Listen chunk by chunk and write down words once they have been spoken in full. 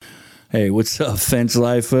Hey, what's up, Fence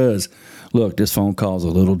Lifers? Look, this phone call is a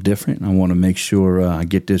little different. I want to make sure I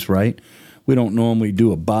get this right. We don't normally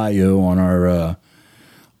do a bio on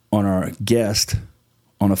our guest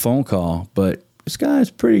on a phone call, but this guy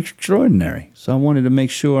is pretty extraordinary. So I wanted to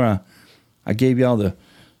make sure I gave y'all the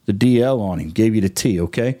DL on him, gave you the T,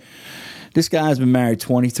 okay? This guy's been married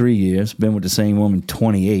 23 years, been with the same woman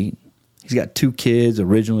 28. He's got 2 kids,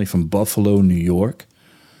 originally from Buffalo, New York.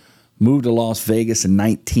 Moved to Las Vegas in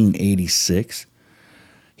 1986.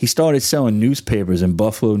 He started selling newspapers in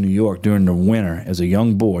Buffalo, New York during the winter as a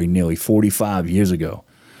young boy nearly 45 years ago.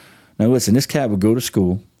 Now listen, this cat would go to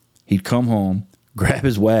school. He'd come home, grab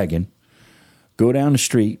his wagon, go down the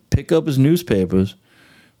street, pick up his newspapers,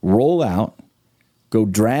 roll out, go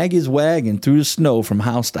drag his wagon through the snow from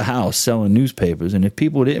house to house selling newspapers. And if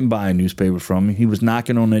people didn't buy a newspaper from him, he was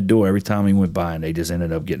knocking on their door every time he went by, and they just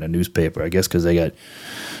ended up getting a newspaper. I guess because they got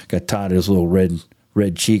tired of this little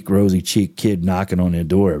red cheek, rosy cheek kid knocking on their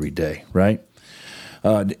door every day, right?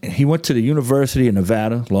 He went to the University of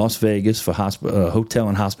Nevada, Las Vegas for hotel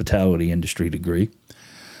and hospitality industry degree.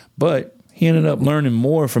 But he ended up learning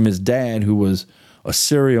more from his dad, who was a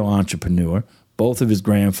serial entrepreneur, both of his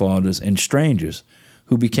grandfathers, and strangers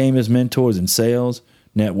who became his mentors in sales,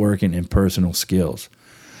 networking, and personal skills.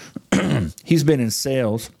 He's been in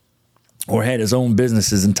sales or had his own business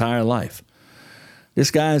his entire life.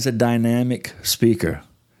 This guy is a dynamic speaker.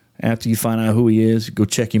 After you find out who he is, go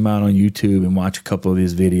check him out on YouTube and watch a couple of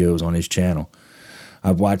his videos on his channel.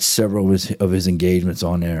 I've watched several of his engagements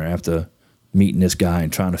on there after meeting this guy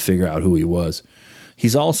and trying to figure out who he was.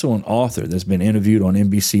 He's also an author that's been interviewed on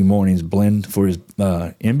NBC Mornings Blend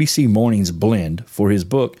for his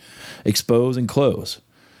book, Expose and Close.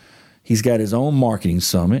 He's got his own marketing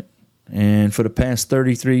summit, and for the past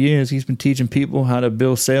 33 years, he's been teaching people how to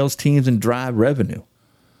build sales teams and drive revenue.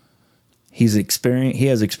 He has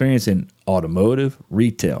experience in automotive,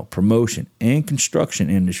 retail, promotion, and construction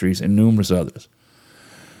industries, and numerous others.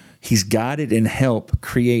 He's guided and helped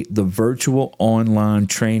create the virtual online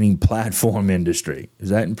training platform industry. Is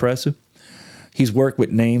that impressive? He's worked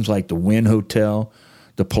with names like the Wynn Hotel,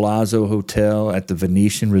 the Palazzo Hotel at the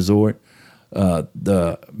Venetian Resort,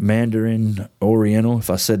 the Mandarin Oriental,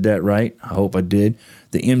 if I said that right. I hope I did.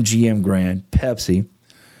 The MGM Grand, Pepsi,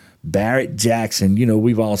 Barrett Jackson. You know,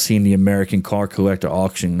 we've all seen the American Car Collector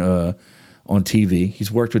auction on TV.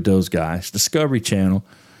 He's worked with those guys. Discovery Channel.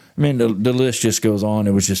 I mean, the list just goes on.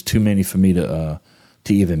 It was just too many for me to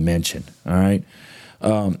even mention, all right?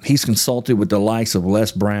 He's consulted with the likes of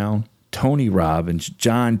Les Brown, Tony Robbins,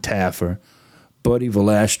 John Taffer, Buddy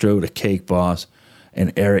Valastro, the Cake Boss,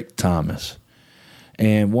 and Eric Thomas.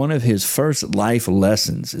 And one of his first life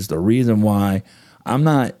lessons is the reason why I'm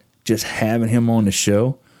not just having him on the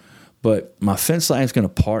show, but my Fence Life is going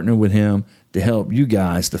to partner with him to help you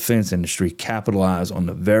guys, the fence industry, capitalize on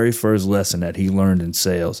the very first lesson that he learned in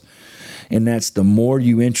sales. And that's the more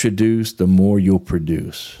you introduce, the more you'll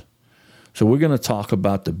produce. So we're going to talk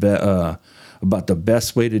about the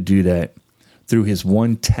best way to do that through his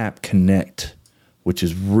One Tap Connect, which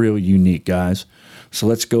is real unique, guys. So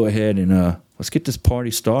let's go ahead and let's get this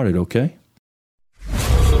party started, okay?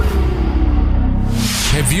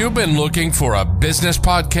 Have you been looking for a business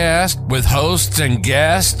podcast with hosts and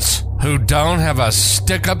guests who don't have a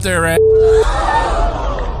stick up their ass?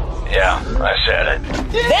 Yeah, I said it.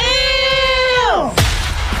 Damn!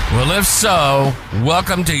 Well, if so,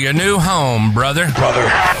 welcome to your new home, brother.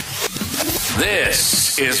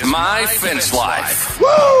 This is My Fence Life.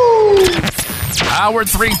 Woo! Our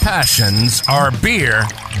 3 passions are beer,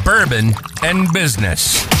 bourbon, and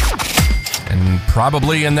business. And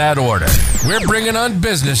probably in that order. We're bringing on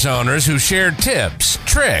business owners who share tips,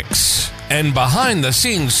 tricks, and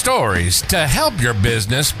behind-the-scenes stories to help your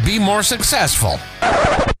business be more successful.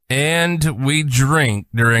 And we drink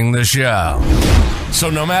during the show. So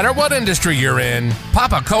no matter what industry you're in,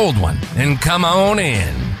 pop a cold one and come on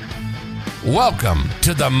in. Welcome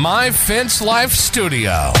to the My Fence Life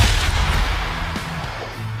Studio.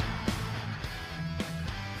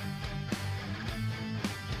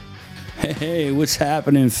 Hey, what's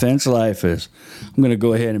happening, Fence Lifers? I'm going to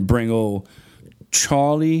go ahead and bring old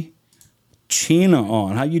Charlie Cina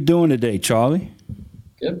on. How you doing today, Charlie?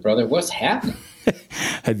 Good, brother. What's happening?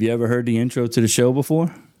 Have you ever heard the intro to the show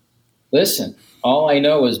before? Listen, all I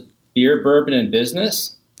know is beer, bourbon, and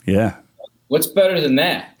business. Yeah. What's better than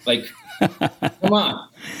that? Like, come on.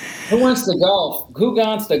 Who wants to golf? Who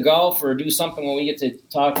wants to golf or do something when we get to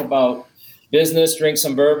talk about business, drink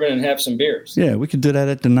some bourbon, and have some beers? Yeah, we could do that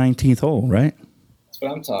at the 19th hole, right? That's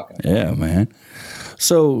what I'm talking about. Yeah, man.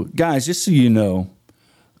 So, guys, just so you know,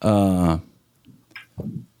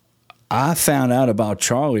 I found out about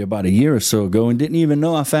Charlie about a year or so ago and didn't even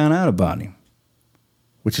know I found out about him,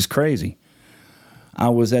 which is crazy. I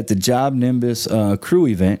was at the Job Nimbus crew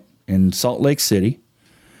event in Salt Lake City.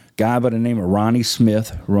 Guy by the name of Ronnie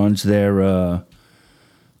Smith runs their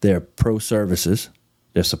pro services,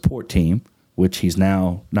 their support team, which he's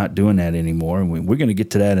now not doing that anymore. And we're going to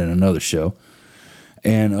get to that in another show.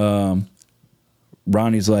 And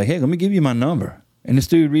Ronnie's like, hey, let me give you my number. And this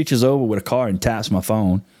dude reaches over with a card and taps my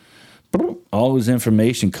phone. All his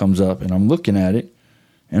information comes up, and I'm looking at it,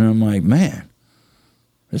 and I'm like, man,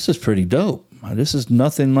 this is pretty dope. This is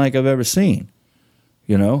nothing like I've ever seen,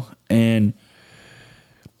 you know? And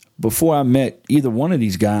before I met either one of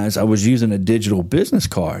these guys, I was using a digital business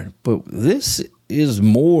card. But this is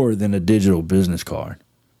more than a digital business card.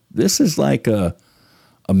 This is like a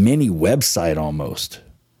mini website almost.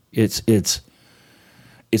 It's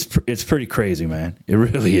pretty crazy, man. It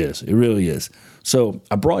really is. It really is. So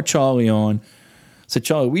I brought Charlie on. I said,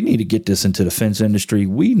 Charlie, we need to get this into the fence industry.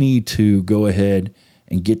 We need to go ahead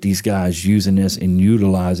and get these guys using this and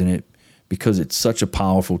utilizing it because it's such a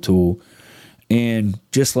powerful tool. And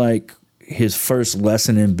just like his first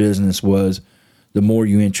lesson in business was the more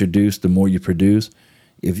you introduce, the more you produce.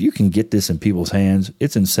 If you can get this in people's hands,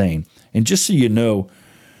 it's insane. And just so you know,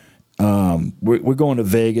 we're going to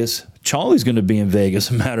Vegas. Charlie's going to be in Vegas,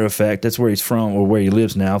 as a matter of fact. That's where he's from or where he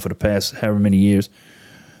lives now for the past however many years.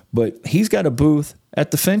 But he's got a booth at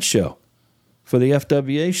the Fence Show for the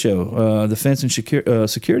FWA show, the Fence and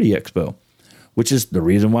Security Expo, which is the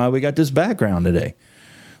reason why we got this background today.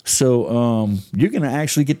 So you're going to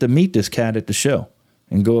actually get to meet this cat at the show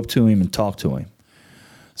and go up to him and talk to him.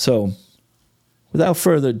 So without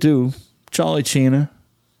further ado, Charlie Cina,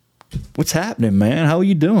 what's happening, man? How are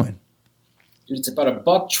you doing? Dude, it's about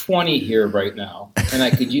 $1.20 here right now, and I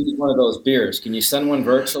could use one of those beers. Can you send one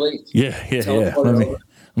virtually? Yeah. Let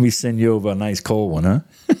me send you over a nice cold one, huh?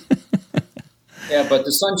 Yeah, but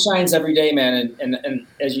the sun shines every day, man. And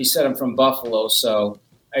as you said, I'm from Buffalo, so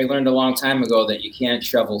I learned a long time ago that you can't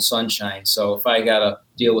shovel sunshine. So if I got to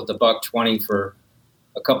deal with the $1.20 for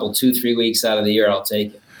a couple, 2-3 weeks out of the year, I'll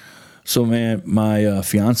take it. So, man, my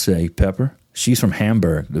fiance Pepper, she's from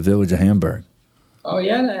Hamburg, the village of Hamburg. Oh,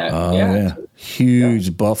 yeah. Yeah.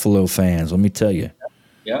 Huge Buffalo fans, let me tell you.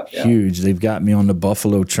 Yeah. Huge. They've got me on the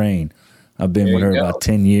Buffalo train. I've been with her about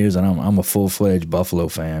 10 years, and I'm a full-fledged Buffalo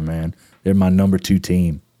fan, man. They're my number 2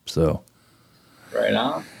 team. So, right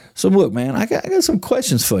on. So, look, man, I got some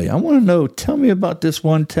questions for you. I want to know, tell me about this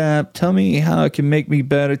one tap. Tell me how it can make me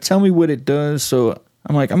better. Tell me what it does. So,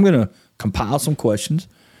 I'm going to compile some questions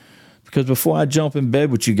because before I jump in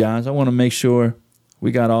bed with you guys, I want to make sure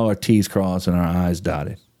we got all our T's crossed and our I's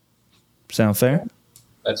dotted. Sound fair?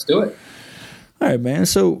 Let's do it. All right, man.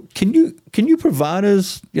 So can you provide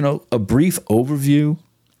us, a brief overview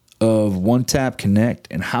of One Tap Connect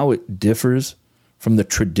and how it differs from the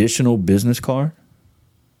traditional business card?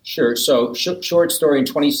 Sure. So short story, in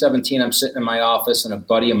 2017, I'm sitting in my office and a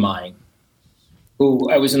buddy of mine who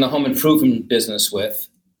I was in the home improvement business with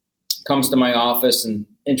comes to my office and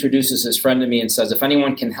introduces his friend to me and says, if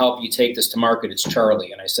anyone can help you take this to market, it's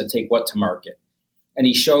Charlie. And I said, take what to market? And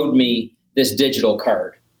he showed me this digital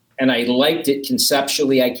card. And I liked it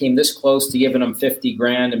conceptually. I came this close to giving him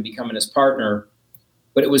 $50,000 and becoming his partner,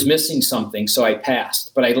 but it was missing something, so I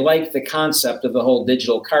passed. But I liked the concept of the whole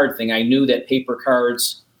digital card thing. I knew that paper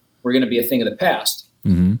cards were going to be a thing of the past,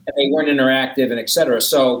 and they weren't interactive and et cetera.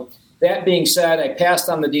 So that being said, I passed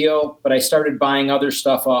on the deal, but I started buying other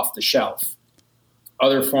stuff off the shelf,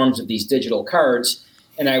 other forms of these digital cards,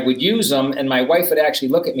 and I would use them, and my wife would actually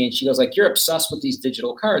look at me, and she goes like, you're obsessed with these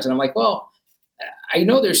digital cards. And I'm like, well, I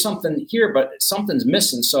know there's something here, but something's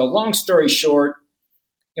missing. So long story short,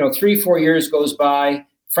 3-4 years goes by.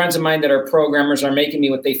 Friends of mine that are programmers are making me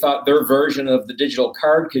what they thought their version of the digital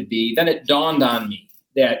card could be. Then it dawned on me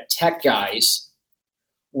that tech guys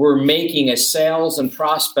were making a sales and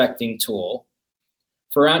prospecting tool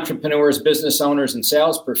for entrepreneurs, business owners, and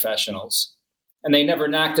sales professionals. And they never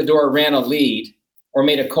knocked a door, ran a lead, or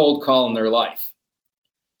made a cold call in their life.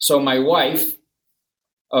 So my wife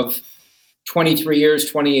of 23 years,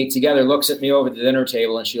 28 together, looks at me over the dinner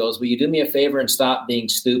table and she goes, will you do me a favor and stop being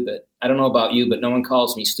stupid? I don't know about you, but no one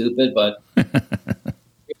calls me stupid, but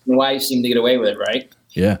wives seem to get away with it, right?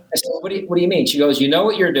 Yeah. I said, what do you mean? She goes, you know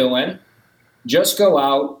what you're doing. Just go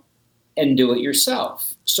out and do it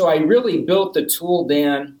yourself. So I really built the tool,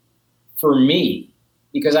 Dan, for me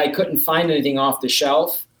because I couldn't find anything off the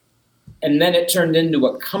shelf. And then it turned into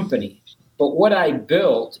a company. But what I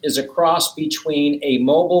built is a cross between a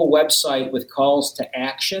mobile website with calls to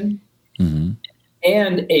action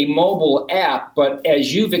and a mobile app. But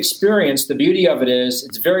as you've experienced, the beauty of it is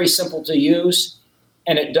it's very simple to use,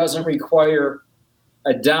 and it doesn't require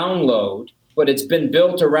a download, but it's been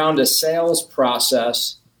built around a sales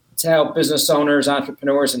process to help business owners,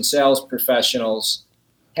 entrepreneurs, and sales professionals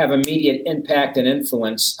have immediate impact and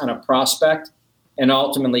influence on a prospect and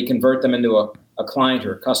ultimately convert them into a client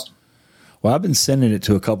or a customer. Well, I've been sending it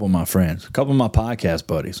to a couple of my friends, a couple of my podcast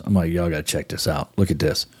buddies. I'm like, y'all got to check this out. Look at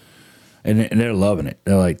this. And they're loving it.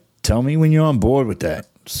 They're like, tell me when you're on board with that.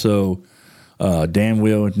 So Dan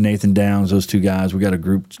Will and Nathan Downs, those two guys, we got a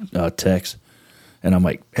group text. And I'm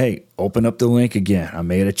like, hey, open up the link again. I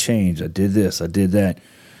made a change. I did this. I did that.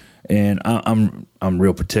 And I'm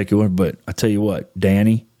real particular, but I tell you what,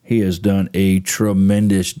 Danny, he has done a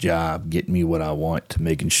tremendous job getting me what I want, to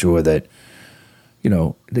making sure that, you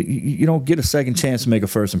know, that you don't get a second chance to make a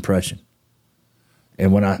first impression.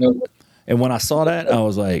 And when I saw that, I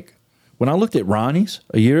was like, when I looked at Ronnie's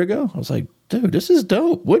a year ago, I was like, dude, this is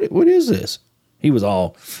dope. What is this? He was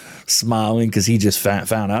all smiling because he just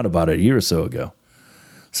found out about it a year or so ago.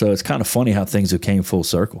 So it's kind of funny how things have came full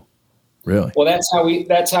circle. Really? Well, that's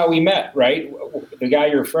how we met, right? The guy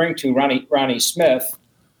you're referring to, Ronnie Smith,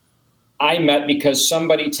 I met because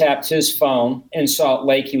somebody tapped his phone in Salt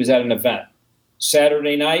Lake. He was at an event.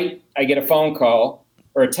 Saturday night, I get a phone call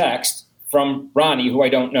or a text from Ronnie, who I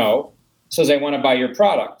don't know, says, I want to buy your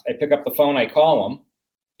product. I pick up the phone, I call him.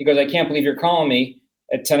 He goes, I can't believe you're calling me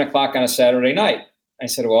at 10 o'clock on a Saturday night. I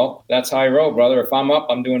said, well, that's how I roll, brother. If I'm up,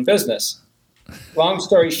 I'm doing business. Long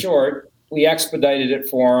story short, we expedited it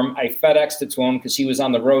for him. I FedExed it to him because he was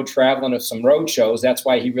on the road traveling with some road shows. That's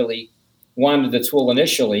why he really wanted the tool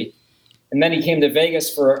initially. And then he came to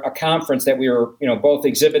Vegas for a conference that we were, both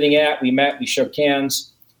exhibiting at. We met, we shook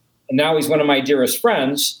hands, and now he's one of my dearest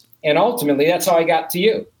friends. And ultimately, that's how I got to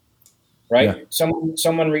you, right? Yeah.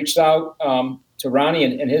 Someone reached out to Ronnie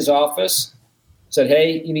in his office, said,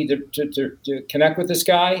 hey, you need to connect with this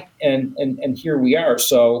guy, and here we are.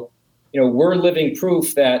 So, we're living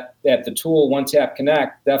proof that the tool One Tap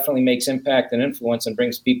Connect definitely makes impact and influence and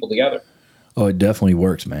brings people together. Oh, it definitely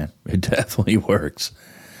works, man. It definitely works.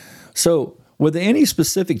 So were there any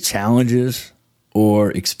specific challenges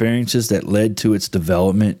or experiences that led to its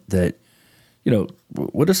development that,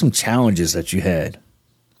 what are some challenges that you had?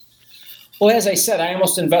 Well, as I said, I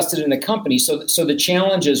almost invested in the company. So the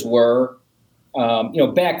challenges were,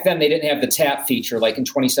 back then they didn't have the tap feature like in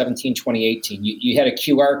 2017, 2018. You had to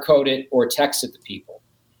QR code it or text it to people.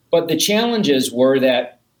 But the challenges were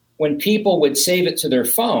that when people would save it to their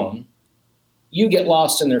phone, you get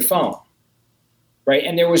lost in their phone, right?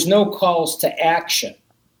 And there was no calls to action.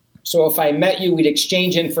 So if I met you, we'd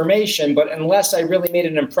exchange information, but unless I really made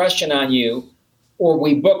an impression on you or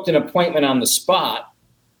we booked an appointment on the spot,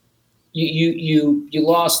 you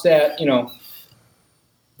lost that,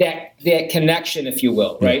 that connection, if you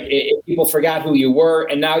will, right? People forgot who you were,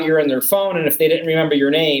 and now you're in their phone, and if they didn't remember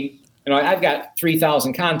your name, I've got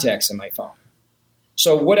 3,000 contacts in my phone.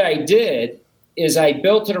 So what I did is I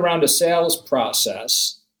built it around a sales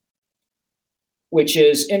process, which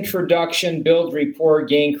is introduction, build rapport,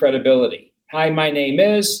 gain credibility. Hi, my name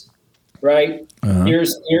is, right? Uh-huh.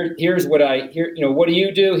 Here's what what do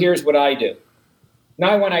you do? Here's what I do. Now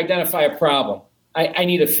I want to identify a problem. I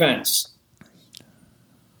need a fence.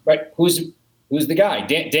 Right? Who's the guy?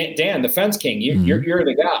 Dan, the fence king. You're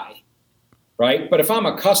the guy, right? But if I'm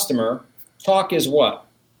a customer, talk is what?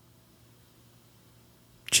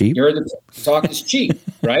 Cheap. Talk is cheap,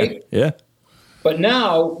 right? Yeah. But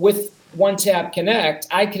now with One Tap Connect,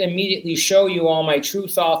 I can immediately show you all my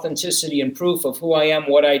truth, authenticity, and proof of who I am,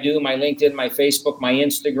 what I do, my LinkedIn, my Facebook, my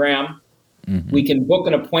Instagram. Mm-hmm. We can book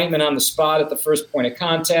an appointment on the spot at the first point of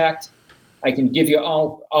contact. I can give you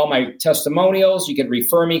all my testimonials. You can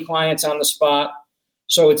refer me clients on the spot.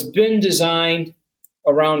 So it's been designed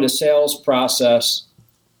around a sales process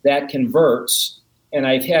that converts. And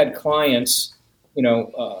I've had clients,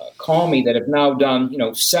 call me that have now done,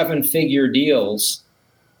 7-figure deals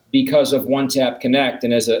because of One Tap Connect.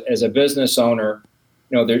 And as a business owner,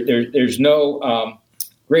 there's no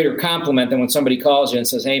greater compliment than when somebody calls you and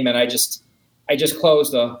says, "Hey, man, I just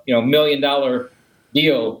closed a $1 million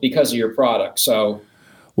deal because of your product." So,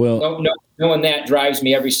 knowing that drives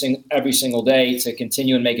me every single day to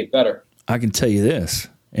continue and make it better. I can tell you this,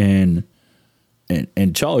 and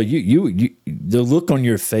Charlie, you the look on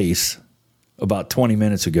your face about 20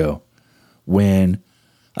 minutes ago when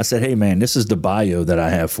I said, "Hey, man, this is the bio that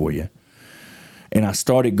I have for you," and I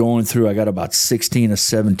started going through. I got about 16 or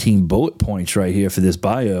 17 bullet points right here for this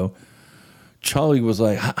bio. Charlie was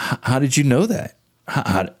like, "How did you know that?"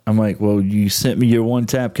 I'm like, "Well, you sent me your One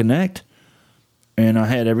Tap Connect." and I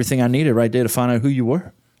had everything I needed right there to find out who you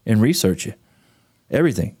were and research you.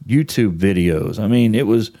 Everything. YouTube videos. I mean, it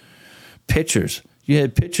was pictures. You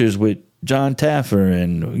had pictures with John Taffer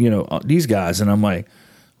and, these guys. And I'm like,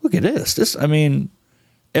 look at this. The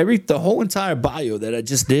whole entire bio that I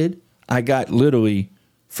just did, I got literally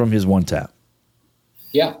from his one tap.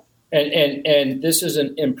 Yeah. And this is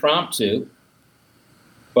an impromptu,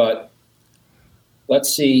 but let's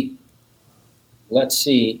see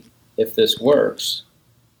if this works.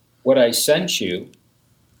 What I sent you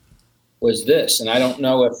was this, and I don't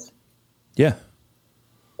know if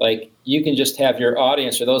you can just have your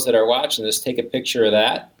audience or those that are watching this take a picture of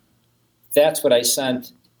that. That's what I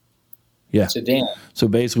sent to Dan. So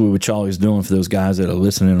basically what Charlie's doing for those guys that are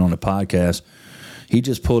listening on the podcast, he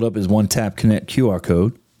just pulled up his One Tap Connect QR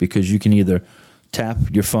code, because you can either tap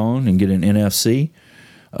your phone and get an NFC,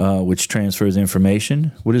 which transfers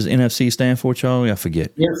information. What does NFC stand for, Charlie? I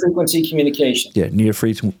forget. Near frequency communication. Yeah, near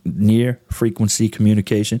frequency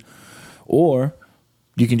communication. Or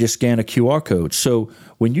you can just scan a QR code. So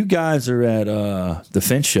when you guys are at the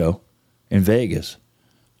Fence Show in Vegas,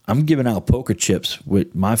 I'm giving out poker chips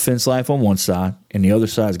with my Fence Life on one side, and the other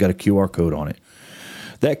side's got a QR code on it.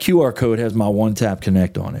 That QR code has my One Tap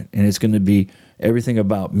Connect on it, and it's going to be everything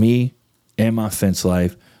about me and my Fence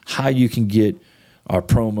Life, how you can get our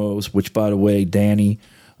promos, which, by the way, Danny,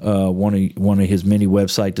 one of his many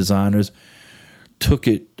website designers, took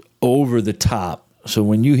it over the top. So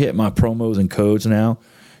when you hit my promos and codes now,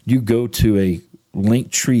 you go to a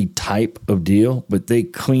Linktree type of deal, but they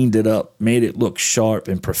cleaned it up, made it look sharp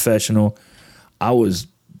and professional. I was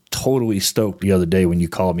totally stoked the other day when you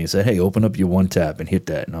called me and said, hey, open up your One Tap and hit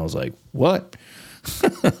that. And I was like, what?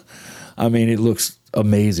 I mean, it looks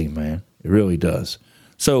amazing, man. It really does.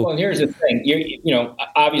 So, well, here's the thing.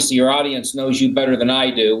 Obviously your audience knows you better than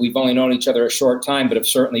I do. We've only known each other a short time, but have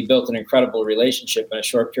certainly built an incredible relationship in a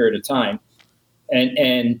short period of time.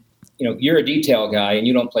 And you're a detail guy and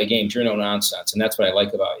you don't play games. You're no nonsense. And that's what I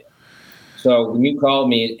like about you. So when you called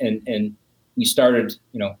me and we started,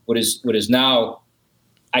 what is now,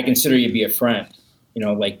 I consider you to be a friend.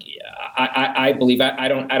 I believe I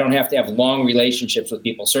don't have to have long relationships with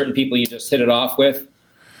people. Certain people you just hit it off with,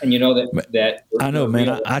 and that I know,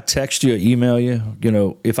 man. I text you, I email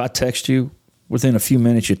you. If I text you within a few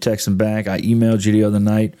minutes, you're texting back. I emailed you the other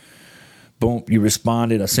night. Boom, you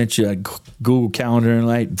responded. I sent you a Google Calendar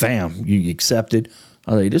invite. Bam, you accepted.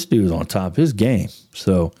 I was like, this dude's on top of his game.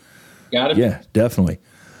 So, got it. Yeah, definitely.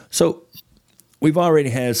 So, we've already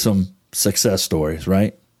had some success stories,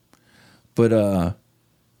 right? But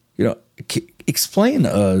explain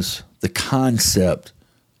to us the concept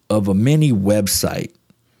of a mini website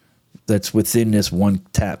that's within this One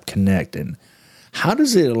Tap Connect, and how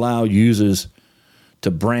does it allow users to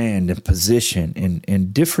brand and position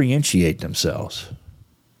and differentiate themselves?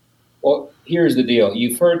 Well, here's the deal.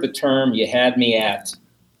 You've heard the term, you had me at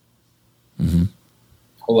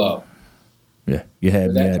hello. Yeah, you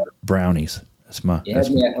had me at brownies. You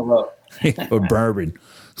had me at hello. Or bourbon.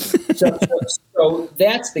 So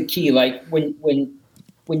that's the key. Like when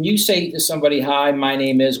you say to somebody, hi, my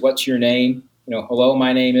name is, what's your name? Hello,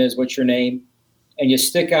 my name is, what's your name? And you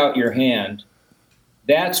stick out your hand.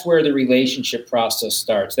 That's where the relationship process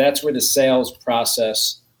starts. That's where the sales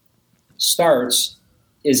process starts,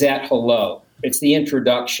 is at hello. It's the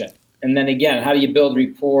introduction. And then again, how do you build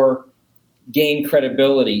rapport, gain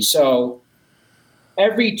credibility? So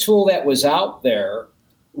every tool that was out there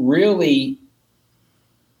really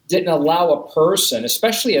didn't allow a person,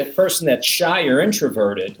 especially a person that's shy or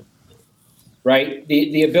introverted, right,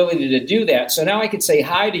 the ability to do that. So now I could say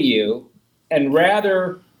hi to you, and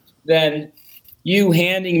rather than you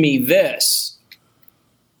handing me this.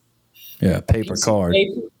 Yeah, a paper card.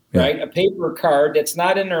 Paper, right? A paper card that's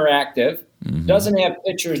not interactive, doesn't have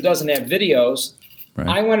pictures, doesn't have videos. Right.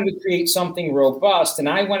 I wanted to create something robust, and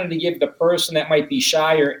I wanted to give the person that might be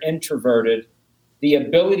shy or introverted the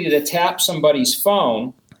ability to tap somebody's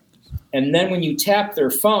phone, and then when you tap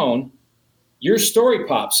their phone, your story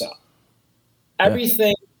pops up.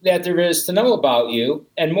 Everything that there is to know about you,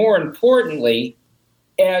 and more importantly,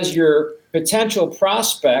 as your potential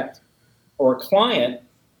prospect or client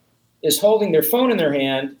is holding their phone in their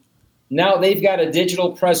hand, now they've got a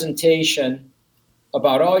digital presentation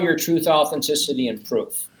about all your truth, authenticity, and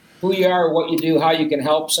proof. Who you are, what you do, how you can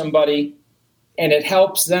help somebody, and it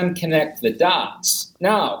helps them connect the dots.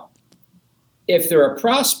 Now, if they're a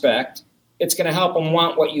prospect, it's going to help them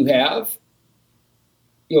want what you have.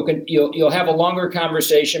 You'll have a longer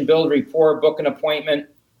conversation, build rapport, book an appointment,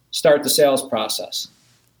 start the sales process.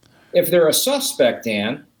 If they're a suspect,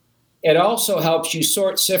 Dan, it also helps you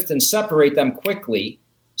sort, sift, and separate them quickly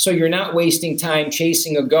So you're not wasting time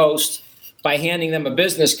chasing a ghost by handing them a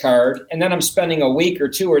business card, and then I'm spending a week or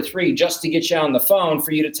 2 or 3 just to get you on the phone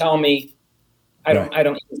for you to tell me I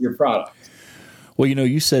don't use your product. Well,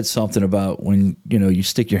 you said something about when, you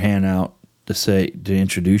stick your hand out to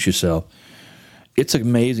introduce yourself. It's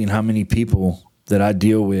amazing how many people that I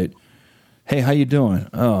deal with, hey, how you doing?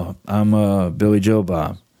 Oh, I'm Billy Joe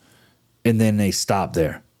Bob. And then they stop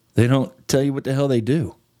there. They don't tell you what the hell they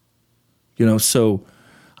do. So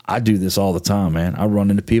I do this all the time, man. I run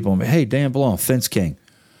into people and I'm like, hey, Dan Blanc, Fence King.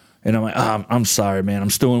 And I'm like, I'm sorry, man. I'm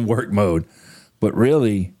still in work mode. But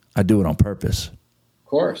really, I do it on purpose. Of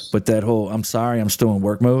course. But that whole, I'm sorry, I'm still in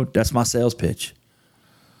work mode, that's my sales pitch.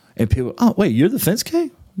 And people, oh, wait, you're the Fence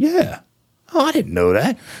King? Yeah. Oh, I didn't know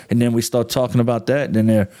that. And then we start talking about that. And then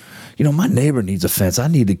they're, my neighbor needs a fence. I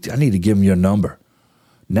need to give him your number.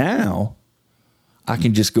 Now, I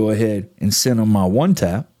can just go ahead and send them my one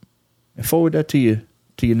tap and forward that to your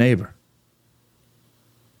neighbor.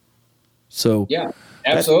 So yeah,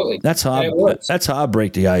 absolutely. That's how I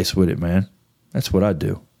break the ice with it, man. That's what I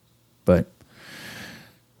do. But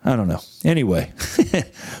I don't know. Anyway,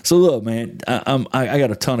 so look, man, I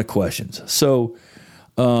got a ton of questions. So,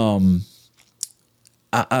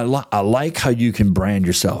 I like how you can brand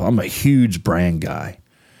yourself. I'm a huge brand guy.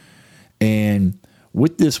 And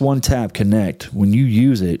with this One Tap Connect, when you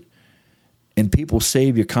use it and people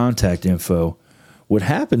save your contact info, what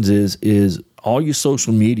happens is all your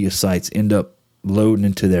social media sites end up loading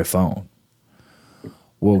into their phone.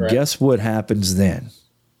 Well, Correct. Guess what happens then?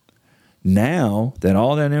 Now that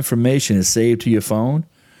all that information is saved to your phone,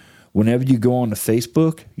 whenever you go on to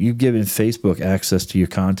Facebook, you've given Facebook access to your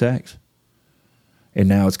contacts. And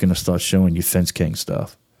now it's going to start showing you Fence King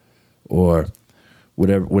stuff or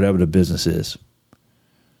whatever the business is.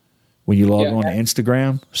 When you log on to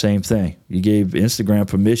Instagram, same thing. You gave Instagram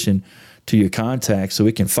permission to your contacts so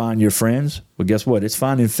it can find your friends. Well, guess what? It's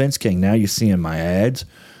finding Fence King. Now you're seeing my ads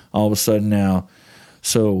all of a sudden now.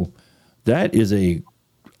 So that is a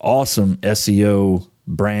awesome SEO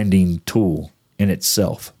branding tool in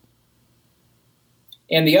itself.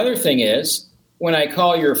 And the other thing is, when I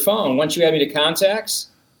call your phone, once you add me to contacts,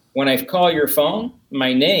 when I call your phone,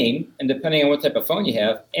 my name, and depending on what type of phone you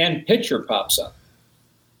have, and picture pops up.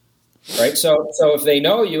 Right? So if they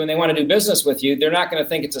know you and they want to do business with you, they're not going to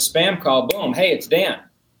think it's a spam call. Boom. Hey, it's Dan.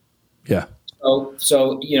 Yeah.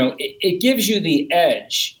 So it gives you the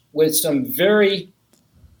edge with some very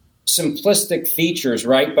simplistic features,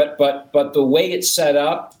 right? But the way it's set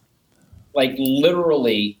up, like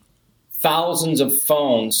literally thousands of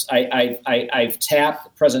phones I've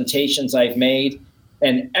tapped, presentations I've made,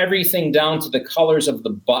 and everything down to the colors of the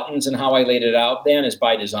buttons and how I laid it out, Dan, is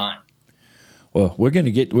by design. Well, we're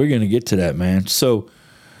gonna get to that, man. So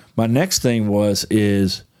my next thing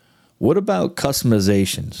is what about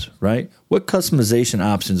customizations, right? What customization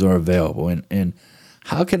options are available, and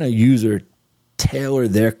how can a user tailor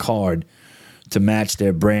their card to match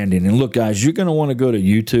their branding? And look, guys, you're gonna want to go to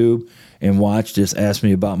YouTube and watch this Ask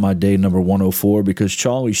Me About My Day number 104 because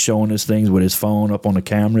Charlie's showing us things with his phone up on the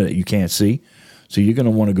camera that you can't see. So you're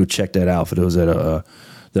gonna want to go check that out for those that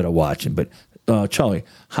are watching. But Charlie,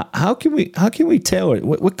 how can we tailor it?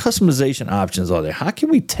 What customization options are there? How can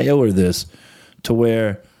we tailor this to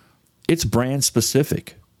where it's brand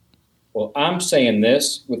specific? Well, I'm saying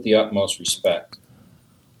this with the utmost respect.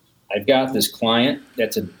 I've got this client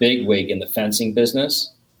that's a bigwig in the fencing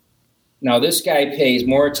business. Now, this guy pays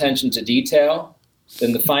more attention to detail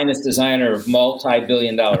than the finest designer of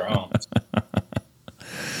multi-billion-dollar homes.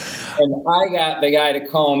 And I got the guy to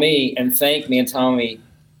call me and thank me and tell me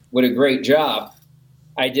what a great job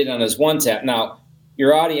I did on his one tap. Now,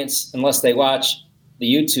 your audience, unless they watch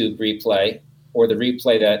the YouTube replay or the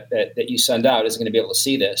replay that you send out, isn't going to be able to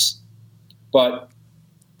see this. But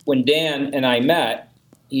when Dan and I met,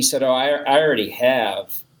 he said, oh, I already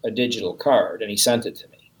have a digital card, and he sent it to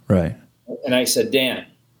me. Right. And I said, Dan,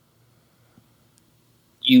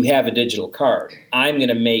 you have a digital card. I'm going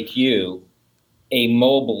to make you a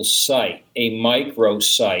mobile site, a micro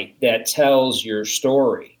site that tells your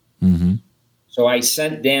story. Mm-hmm. So I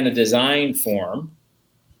sent Dan a design form.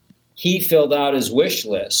 He filled out his wish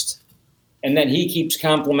list. And then he keeps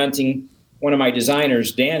complimenting one of my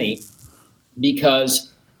designers, Danny,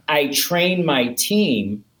 because I train my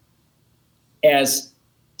team as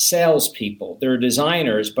salespeople. They're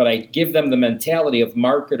designers, but I give them the mentality of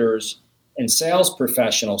marketers and sales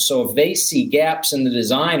professionals. So if they see gaps in the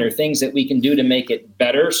design or things that we can do to make it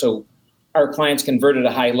better so our clients convert at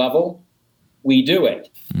a high level, we do it.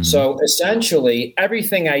 Mm-hmm. So essentially,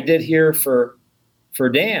 everything I did here for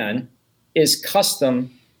Dan is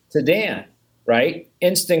custom to Dan. right?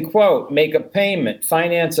 Instant quote, make a payment,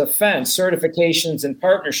 finance a fence, certifications and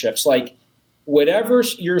partnerships. Like whatever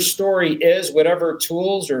your story is, whatever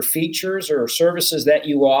tools or features or services that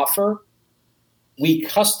you offer, we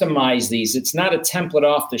customize these. It's not a template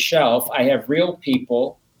off the shelf. I have real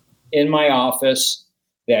people in my office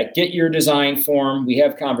that get your design form. We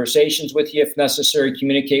have conversations with you if necessary,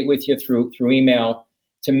 communicate with you through email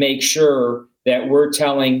to make sure that we're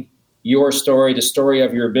telling your story, the story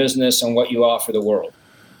of your business and what you offer the world.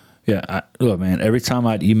 Yeah, look, man, every time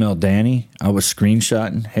I'd email Danny, I was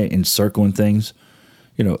screenshotting and circling things,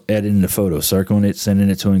 editing the photo, circling it, sending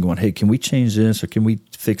it to him, going, hey, can we change this or can we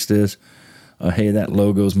fix this? Hey, that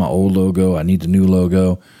logo's my old logo. I need the new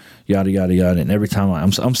logo, yada, yada, yada. And every time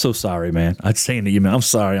I'm so sorry, man. I'd say in the email, I'm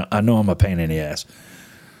sorry. I know I'm a pain in the ass.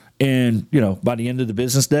 And, by the end of the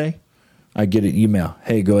business day, I get an email.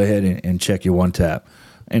 Hey, go ahead and check your one tap.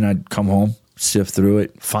 And I'd come home, sift through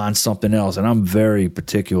it, find something else. And I'm very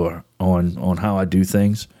particular on how I do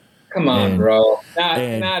things. Come on, bro. Not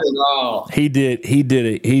at all. He did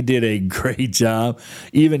a great job.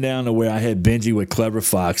 Even down to where I had Benji with Clever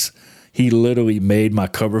Fox. He literally made my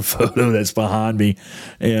cover photo that's behind me,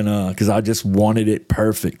 and because I just wanted it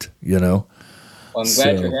perfect, Well, I'm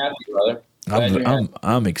glad you're happy, brother.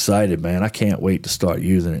 I'm excited, man. I can't wait to start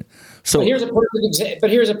using it. So but here's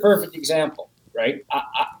a perfect example, right?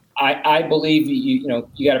 I believe you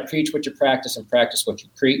got to preach what you practice and practice what you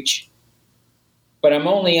preach. But I'm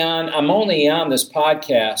only on this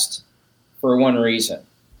podcast for one reason.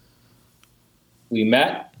 We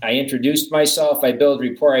met. I introduced myself. I built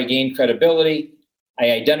rapport. I gained credibility. I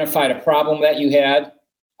identified a problem that you had.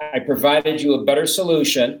 I provided you a better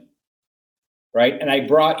solution, right? And I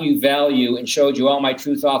brought you value and showed you all my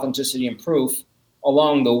truth, authenticity, and proof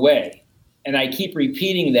along the way. And I keep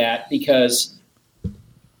repeating that because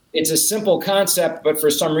it's a simple concept, but for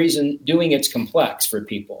some reason, doing it's complex for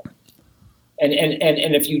people. And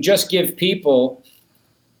if you just give people,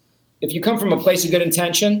 if you come from a place of good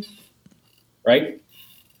intention, right?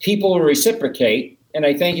 People will reciprocate, and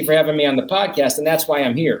I thank you for having me on the podcast, and that's why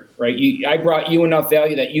I'm here, right? I brought you enough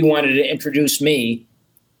value that you wanted to introduce me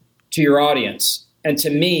to your audience, and to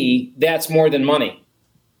me, that's more than money,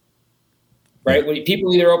 right? When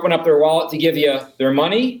people either open up their wallet to give you their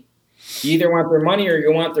money, you either want their money or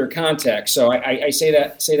you want their contact. So I say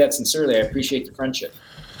that sincerely. I appreciate the friendship.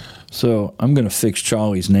 So I'm going to fix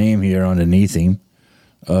Charlie's name here underneath him,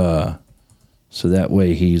 so that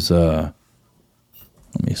way he's.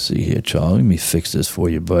 Let me see here, Charlie. Let me fix this for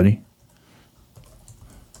you, buddy.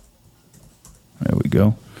 There we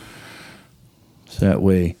go. So that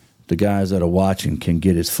way the guys that are watching can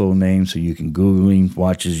get his full name so you can Google him,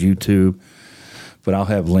 watch his YouTube. But I'll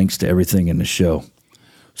have links to everything in the show.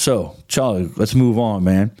 So, Charlie, let's move on,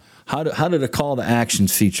 man. How did a call to action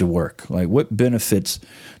feature work? Like, what benefits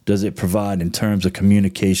does it provide in terms of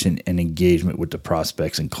communication and engagement with the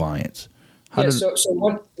prospects and clients? So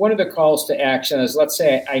one of the calls to action is, let's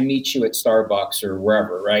say I meet you at Starbucks or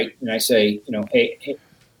wherever, right? And I say, hey,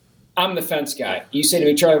 I'm the fence guy. You say to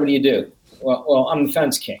me, Charlie, what do you do? Well, I'm the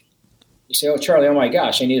fence king. You say, oh, Charlie, oh my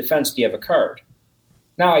gosh, I need a fence. Do you have a card?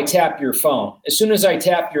 Now I tap your phone. As soon as I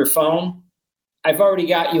tap your phone, I've already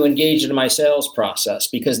got you engaged in my sales process,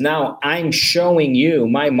 because now I'm showing you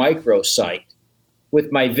my microsite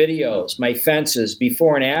with my videos, my fences,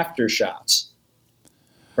 before and after shots.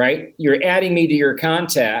 Right? You're adding me to your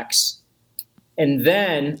contacts, and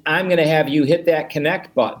then I'm going to have you hit that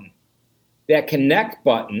connect button. That connect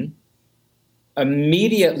button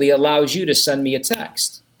immediately allows you to send me a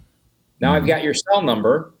text. Now I've got your cell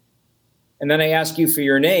number, and then I ask you for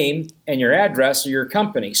your name and your address or your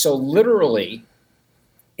company. So literally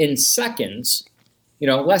in seconds,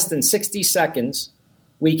 less than 60 seconds,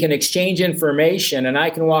 we can exchange information, and I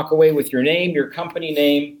can walk away with your name, your company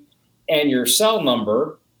name, and your cell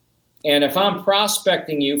number. And if I'm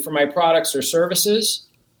prospecting you for my products or services,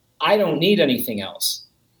 I don't need anything else,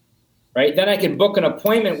 right? Then I can book an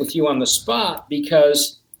appointment with you on the spot,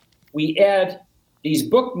 because we add these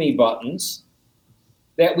book me buttons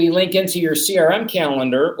that we link into your CRM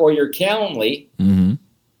calendar or your Calendly. Mm-hmm.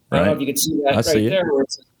 I don't know if you can see that there where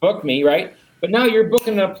it says book me, right? But now you're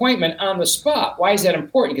booking an appointment on the spot. Why is that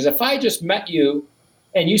important? Because if I just met you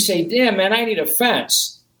and you say, damn, man, I need a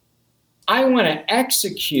fence, I want to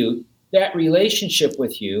execute that relationship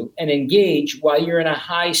with you and engage while you're in a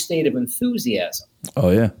high state of enthusiasm. Oh,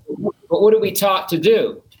 yeah. But what are we taught to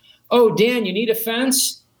do? Oh, Dan, you need a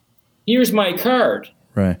fence? Here's my card.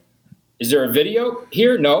 Right. Is there a video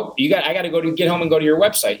here? No. I got to get home and go to your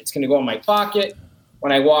website. It's going to go in my pocket.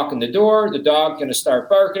 When I walk in the door, the dog's going to start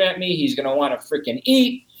barking at me. He's going to want to freaking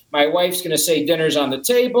eat. My wife's going to say dinner's on the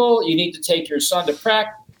table. You need to take your son to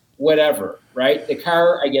practice, whatever, right?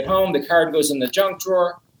 I get home, the card goes in the junk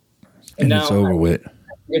drawer. And now it's over with. I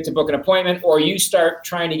get to book an appointment, or you start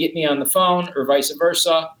trying to get me on the phone, or vice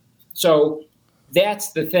versa. So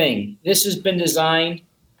that's the thing. This has been designed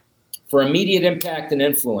for immediate impact and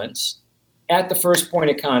influence at the first point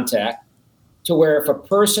of contact, to where if a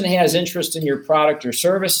person has interest in your product or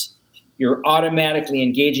service, you're automatically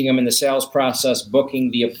engaging them in the sales process,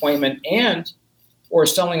 booking the appointment, and or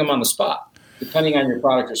selling them on the spot, depending on your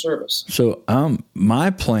product or service. So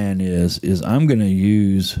my plan is I'm going to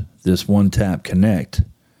use this One Tap Connect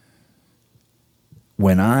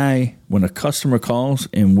when a customer calls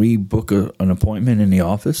and we book an appointment in the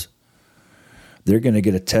office. They're going to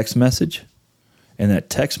get a text message, and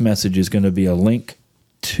that text message is going to be a link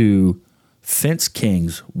to Fence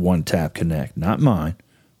King's One Tap Connect, not mine,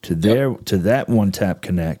 to that One Tap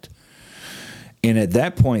Connect. And at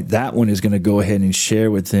that point, that one is going to go ahead and share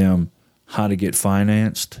with them how to get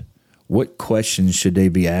financed, what questions should they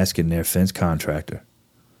be asking their fence contractor.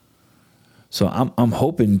 So I'm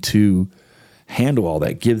hoping to handle all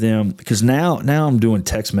that, give them, because now I'm doing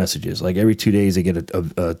text messages. Like every 2 days, I get a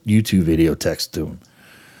YouTube video text to them.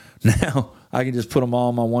 Now I can just put them all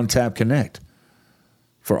on my One Tap Connect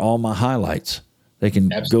for all my highlights. They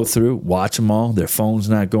can go through, watch them all. Their phone's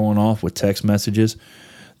not going off with text messages.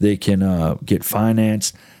 They can get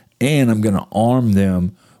financed, and I'm going to arm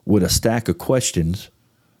them with a stack of questions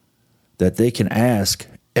that they can ask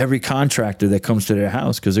every contractor that comes to their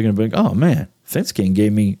house, because they're going to be like, oh, man, Fence King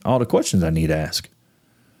gave me all the questions I need to ask.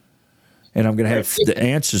 And I'm going to have the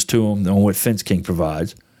answers to them on what Fence King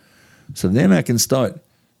provides. So then I can start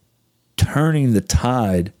turning the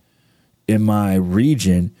tide in my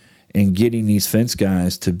region and getting these fence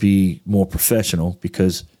guys to be more professional,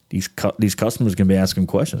 because these customers are going to be asking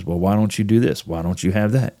questions. Well, why don't you do this? Why don't you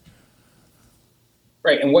have that?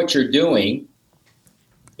 Right. And what you're doing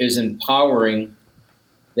is empowering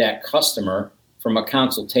that customer from a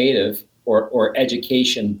consultative or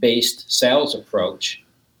education-based sales approach.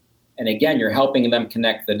 And again, you're helping them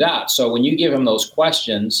connect the dots. So when you give them those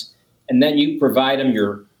questions and then you provide them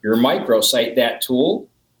your microsite, that tool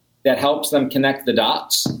that helps them connect the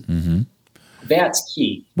dots, that's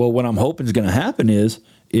key. Well, what I'm hoping is going to happen is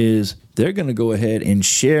they're going to go ahead and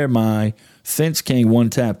share my Fence King One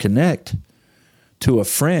Tap Connect to a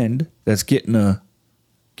friend that's getting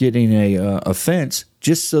a fence,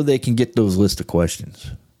 just so they can get those list of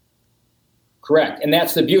questions. Correct. And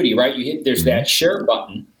that's the beauty, right? There's that share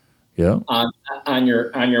button on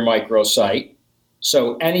your microsite.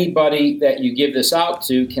 So anybody that you give this out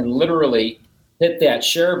to can literally hit that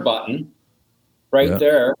share button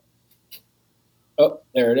there. Oh,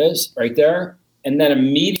 there it is, right there. And then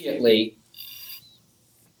immediately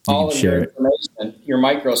all of your information, your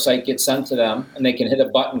microsite gets sent to them, and they can hit a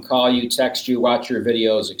button, call you, text you, watch your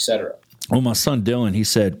videos, etc. Well, my son Dylan, he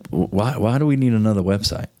said, why do we need another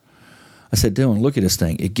website? I said, Dylan, look at this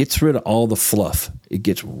thing. It gets rid of all the fluff. It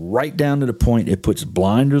gets right down to the point. It puts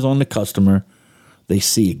blinders on the customer. They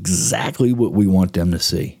see exactly what we want them to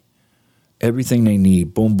see. Everything they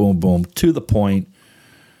need, boom, boom, boom, to the point.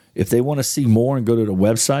 If they want to see more and go to the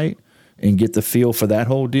website and get the feel for that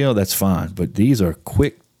whole deal, that's fine. But these are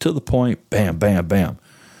quick, to the point, bam, bam, bam.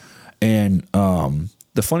 And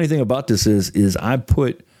the funny thing about this is I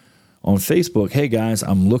put on Facebook, hey, guys,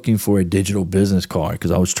 I'm looking for a digital business card, because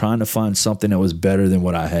I was trying to find something that was better than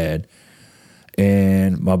what I had.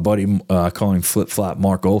 And my buddy, I call him Flip Flop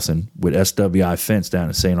Mark Olson with SWI Fence down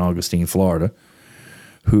in St. Augustine, Florida,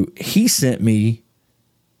 he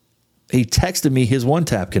texted me his One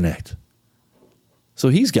Tap Connect. So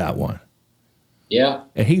he's got one. Yeah.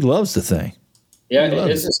 And he loves the thing. Yeah,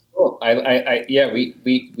 this is cool. I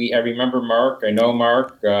remember Mark. I know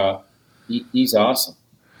Mark. He's awesome.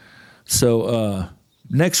 So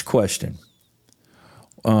next question.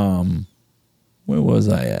 Where was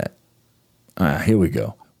I at? Here we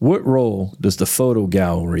go. What role does the photo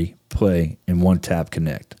gallery play in One Tap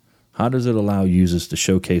Connect? How does it allow users to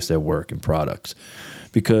showcase their work and products?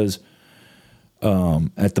 Because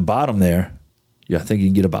at the bottom there, I think you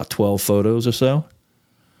can get about 12 photos or so.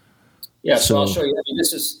 Yeah, so I'll show you. I mean,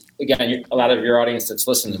 this is, again, a lot of your audience that's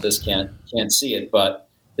listening to this can't see it, but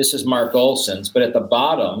this is Mark Olson's. But at the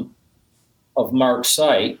bottom of Mark's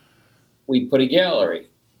site, we put a gallery,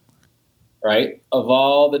 right, of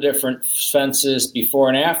all the different fences before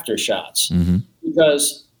and after shots. Mm-hmm.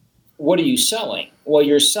 Because what are you selling? Well,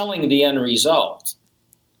 you're selling the end result.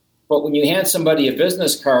 But when you hand somebody a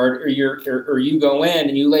business card, or you go in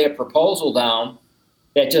and you lay a proposal down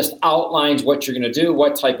that just outlines what you're going to do,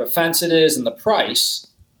 what type of fence it is, and the price,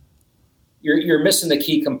 you're missing the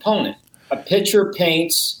key component. A picture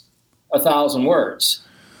paints 1,000 words.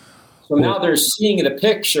 So now they're seeing the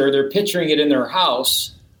picture, they're picturing it in their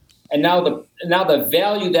house, and now the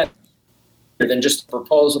value that than just a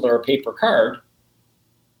proposal or a paper card,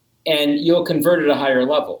 and you'll convert at a higher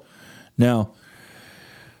level. Now,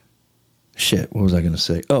 what was I going to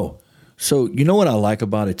say? Oh, so you know what I like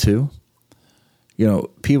about it too? You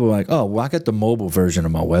know, people are like, oh, well, I got the mobile version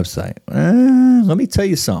of my website. Let me tell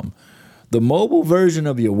you something. The mobile version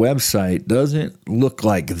of your website doesn't look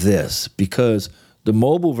like this, because the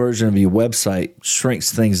mobile version of your website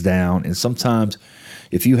shrinks things down. And sometimes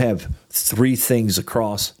if you have 3 things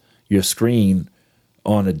across your screen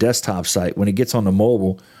on a desktop site, when it gets on the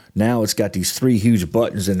mobile, now it's got these 3 huge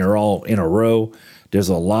buttons and they're all in a row. There's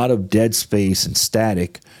a lot of dead space and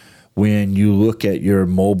static when you look at your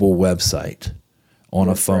mobile website on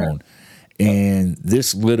a phone. And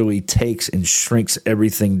this literally takes and shrinks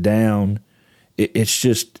everything down. It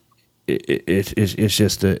just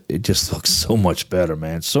looks so much better,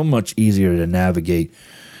 man. So much easier to navigate.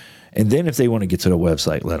 And then if they want to get to the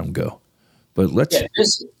website, let them go. But let's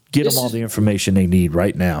get them all the information they need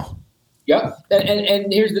right now. Yeah.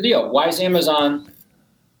 And here's the deal. Why is Amazon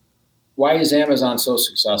so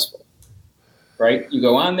successful? Right? You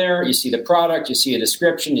go on there, you see the product, you see a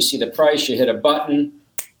description, you see the price, you hit a button,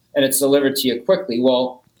 and it's delivered to you quickly.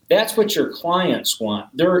 Well, that's what your clients want.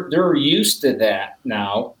 They're used to that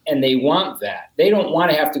now, and they want that. They don't want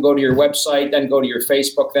to have to go to your website, then go to your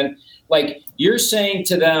Facebook. Then, like you're saying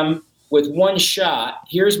to them with one shot,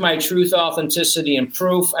 here's my truth, authenticity, and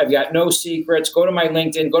proof. I've got no secrets. Go to my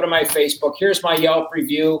LinkedIn, go to my Facebook. Here's my Yelp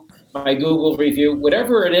review, my Google review,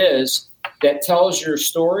 whatever it is that tells your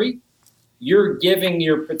story. You're giving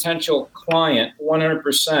your potential client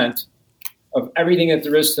 100% of everything that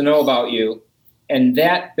there is to know about you. And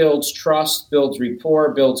that builds trust, builds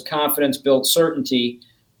rapport, builds confidence, builds certainty,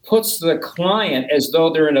 puts the client as though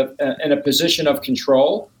they're in a position of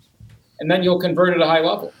control, and then you'll convert at a high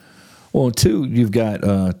level. Well, too, you've got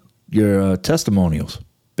your testimonials,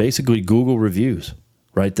 basically Google reviews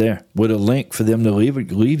right there with a link for them to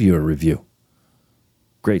leave you a review.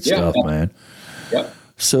 Great stuff, man. Yep.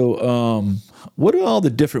 So what are all the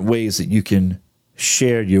different ways that you can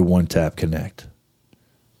share your One Tap Connect?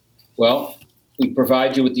 Well, we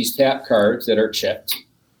provide you with these tap cards that are chipped.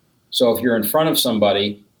 So if you're in front of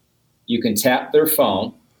somebody, you can tap their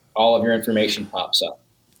phone, all of your information pops up.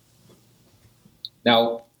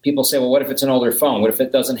 Now, people say, well, what if it's an older phone? What if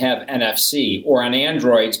it doesn't have NFC? Or on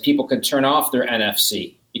Androids, people can turn off their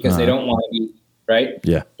NFC because they don't want to be, right?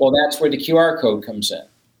 Yeah. Well, that's where the QR code comes in.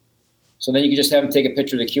 So then you can just have them take a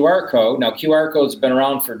picture of the QR code. Now, QR codes have been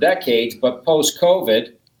around for decades, but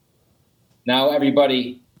post-COVID, now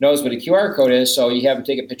everybody knows what a QR code is, so you have them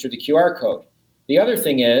take a picture of the QR code. The other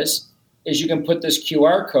thing is you can put this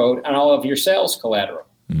QR code on all of your sales collateral.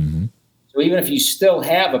 Mm-hmm. So even if you still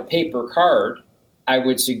have a paper card, I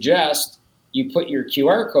would suggest you put your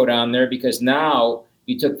QR code on there, because now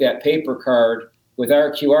you took that paper card with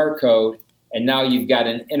our QR code, and now you've got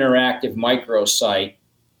an interactive microsite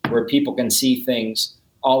where people can see things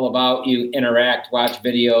all about you, interact, watch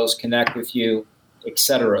videos, connect with you,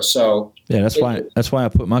 etc. So yeah, that's why I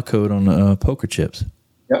put my code on the poker chips.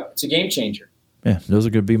 Yep, it's a game changer. Yeah, those are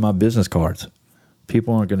going to be my business cards.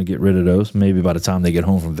 People aren't going to get rid of those. Maybe by the time they get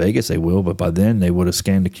home from Vegas, they will, but by then they would have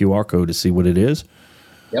scanned the QR code to see what it is.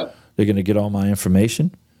 Yep. They're going to get all my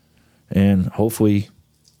information, and hopefully,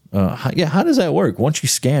 how does that work? Once you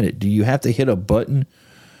scan it, do you have to hit a button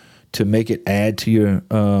to make it add to your?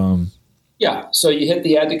 Yeah, so you hit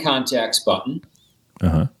the Add to Contacts button,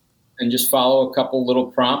 and just follow a couple little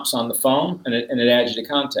prompts on the phone, and it adds you to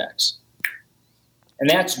contacts. And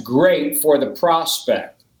that's great for the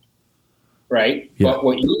prospect, right? Yeah. But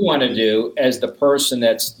what you want to do as the person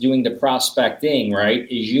that's doing the prospecting, right,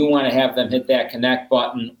 is you want to have them hit that connect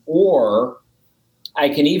button, or I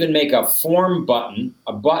can even make a form button,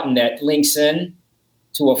 a button that links in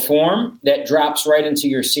to a form that drops right into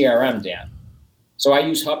your CRM, Dan. So I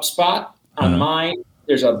use HubSpot. On mine,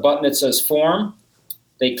 there's a button that says form.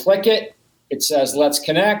 They click it. It says, let's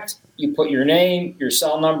connect. You put your name, your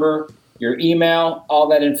cell number, your email, all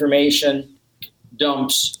that information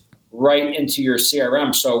dumps right into your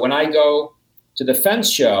CRM. So when I go to the fence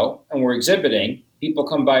show and we're exhibiting, people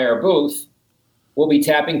come by our booth, we'll be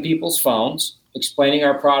tapping people's phones, explaining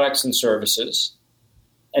our products and services.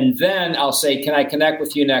 And then I'll say, can I connect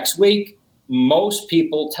with you next week? Most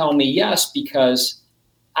people tell me yes, because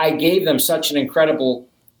I gave them such an incredible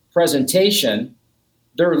presentation.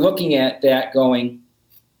 They're looking at that going,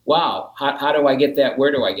 wow, how do I get that?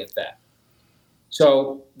 Where do I get that?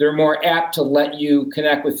 So they're more apt to let you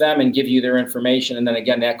connect with them and give you their information. And then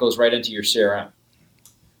again, that goes right into your CRM.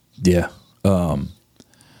 Yeah.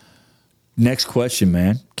 Next question,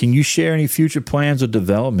 man. Can you share any future plans or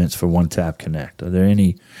developments for One Tap Connect? Are there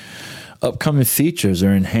any upcoming features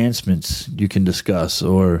or enhancements you can discuss,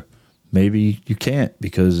 or maybe you can't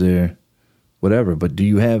because they're whatever, but do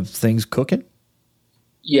you have things cooking?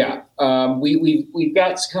 Yeah. We've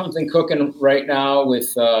got something cooking right now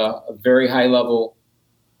with a very high level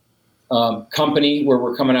company where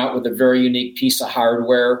we're coming out with a very unique piece of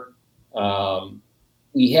hardware.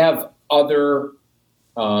 We have other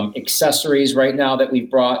accessories right now that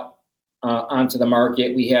we've brought onto the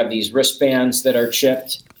market. We have these wristbands that are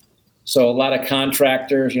chipped. So a lot of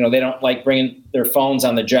contractors, they don't like bringing their phones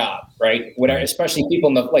on the job, right? Whatever, especially people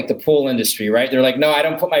in the pool industry, right? They're like, no, I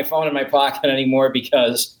don't put my phone in my pocket anymore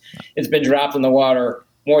because it's been dropped in the water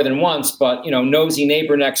more than once. But, nosy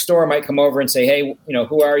neighbor next door might come over and say, hey,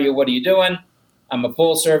 who are you? What are you doing? I'm a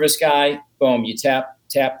pool service guy. Boom, you tap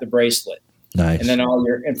the bracelet. Nice. And then all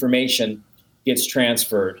your information gets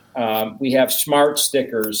transferred. We have smart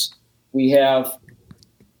stickers. We have,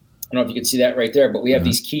 I don't know if you can see that right there, but we have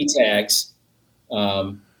these key tags.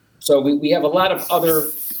 So we have a lot of other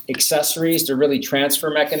accessories to really transfer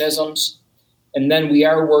mechanisms. And then we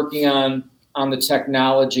are working on the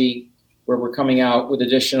technology where we're coming out with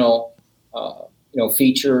additional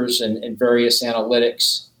features and various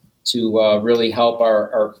analytics to really help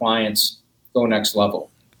our clients go next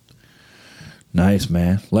level. Nice,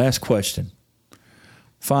 man. Last question.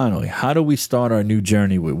 Finally, how do we start our new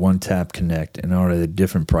journey with One Tap Connect, and are there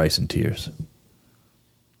different pricing tiers?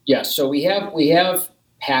 Yes, so we have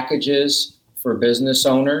packages for business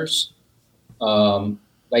owners.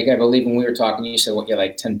 Like I believe when we were talking, you said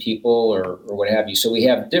like 10 people or what have you. So we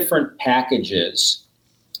have different packages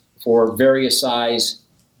for various size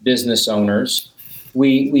business owners.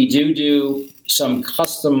 We do some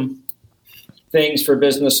custom things for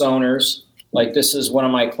business owners. Like this is one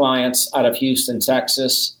of my clients out of Houston,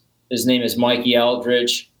 Texas. His name is Mikey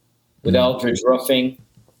Eldridge with Eldridge Roofing.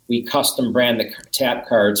 We custom brand the tap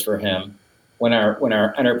cards for him when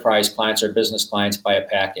our enterprise clients or business clients buy a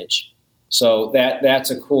package. So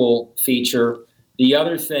that's a cool feature. The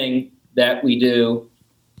other thing that we do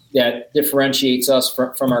that differentiates us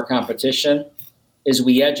from our competition is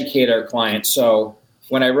we educate our clients. So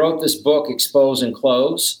when I wrote this book, Expose and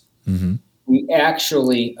Close, we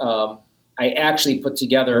actually I actually put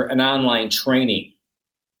together an online training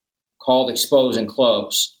called Expose and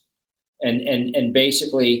Close. And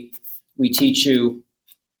basically we teach you,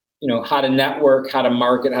 how to network, how to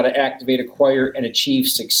market, how to activate, acquire, and achieve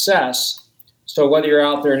success. So whether you're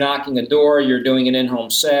out there knocking a door, you're doing an in-home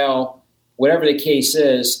sale, whatever the case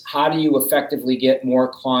is, how do you effectively get more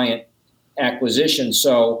client acquisition?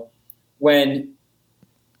 So when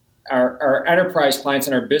our enterprise clients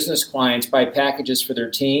and our business clients buy packages for their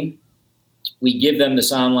team, we give them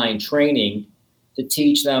this online training to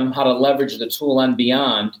teach them how to leverage the tool and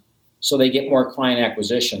beyond so they get more client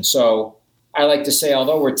acquisition. So I like to say,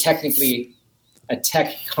 although we're technically a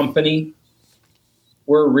tech company,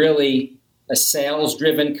 we're really a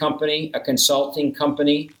sales-driven company, a consulting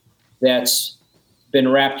company that's been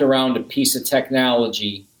wrapped around a piece of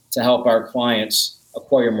technology to help our clients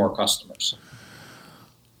acquire more customers.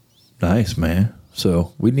 Nice, man.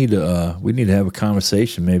 So we need to have a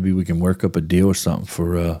conversation. Maybe we can work up a deal or something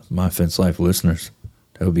for My Fence Life listeners.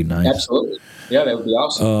 That would be nice. Absolutely. Yeah, that would be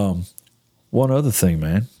awesome. One other thing,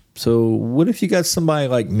 man. So what if you got somebody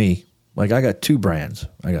like me? Like I got two brands.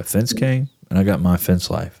 I got Fence King and I got My Fence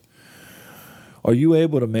Life. Are you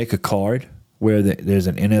able to make a card where there's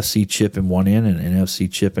an NFC chip in one end and an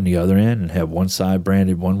NFC chip in the other end and have one side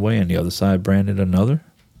branded one way and the other side branded another?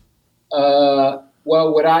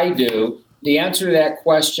 Well, what I do, the answer to that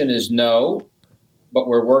question is no, but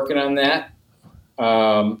we're working on that.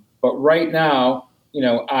 But right now,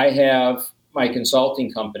 I have my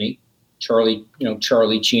consulting company, Charlie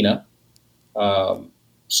Cina.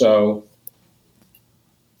 So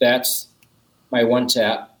that's my One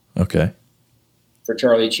Tap. Okay. For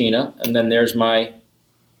Charlie Cina. And then there's my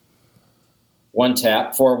One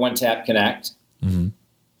Tap for One Tap Connect. Mm-hmm.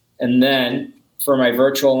 And then for my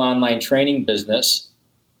virtual online training business,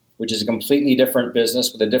 which is a completely different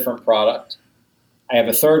business with a different product, I have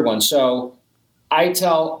a third one. So I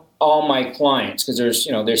tell all my clients, because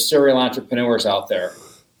there's serial entrepreneurs out there.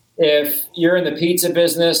 If you're in the pizza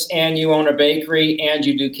business and you own a bakery and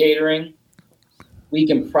you do catering, we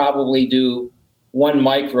can probably do one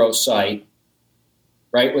microsite,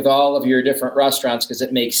 right, with all of your different restaurants because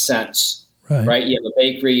it makes sense, right? You have a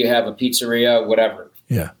bakery, you have a pizzeria, whatever.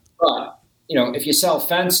 Yeah. But, if you sell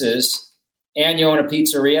fences, and you own a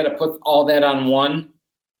pizzeria, to put all that on one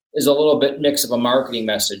is a little bit mix of a marketing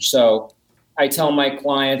message. So I tell my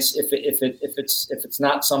clients, if it's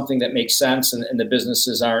not something that makes sense and the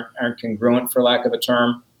businesses aren't congruent, for lack of a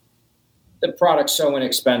term, the product's so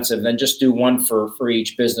inexpensive, then just do one for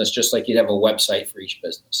each business, just like you'd have a website for each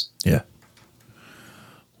business. Yeah.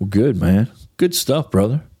 Well, good, man. Good stuff,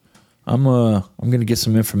 brother. I'm going to get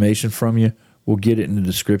some information from you. We'll get it in the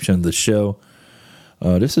description of the show.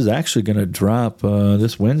 This is actually going to drop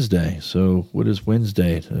this Wednesday. So what is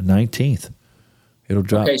Wednesday? The 19th. It'll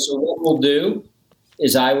drop. Okay, so what we'll do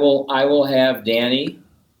is I will have Danny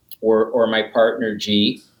or my partner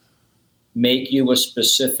G make you a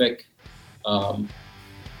specific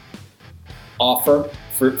offer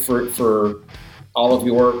for all of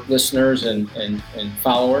your listeners and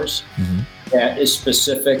followers that is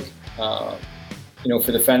specific, for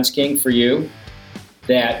the Fence King, for you,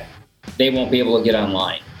 that they won't be able to get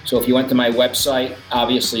online. So if you went to my website,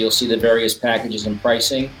 obviously you'll see the various packages and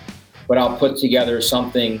pricing, but I'll put together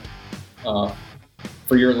something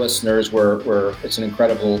for your listeners where it's an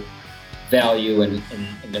incredible value and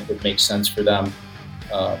it would make sense for them.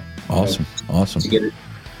 Awesome. To get it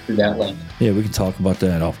through that link. Yeah, we can talk about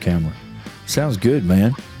that off camera. Sounds good,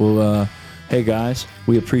 man. Well, hey guys,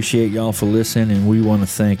 we appreciate y'all for listening, and we want to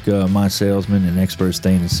thank My Salesman and Expert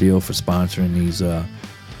Stain and Seal for sponsoring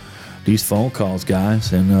these phone calls,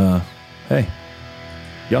 guys. And hey,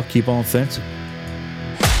 y'all keep on fencing.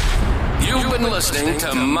 You've been listening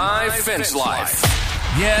to My Fence Life.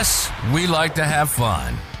 Yes, we like to have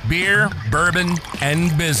fun. Beer, bourbon,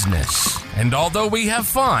 and business. And although we have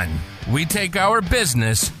fun, we take our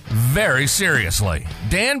business very seriously.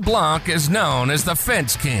 Dan Blanc is known as the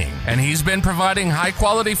Fence King, and he's been providing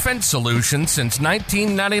high-quality fence solutions since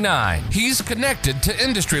 1999. He's connected to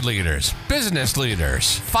industry leaders, business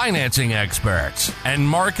leaders, financing experts, and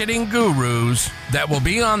marketing gurus that will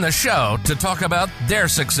be on the show to talk about their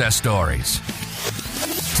success stories.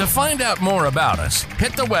 To find out more about us,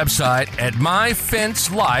 hit the website at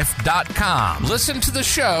myfencelife.com. Listen to the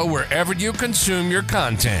show wherever you consume your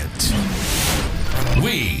content.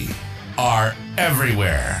 We are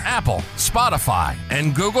everywhere. Apple, Spotify,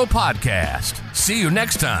 and Google Podcast. See you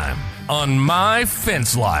next time on My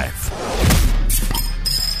Fence Life.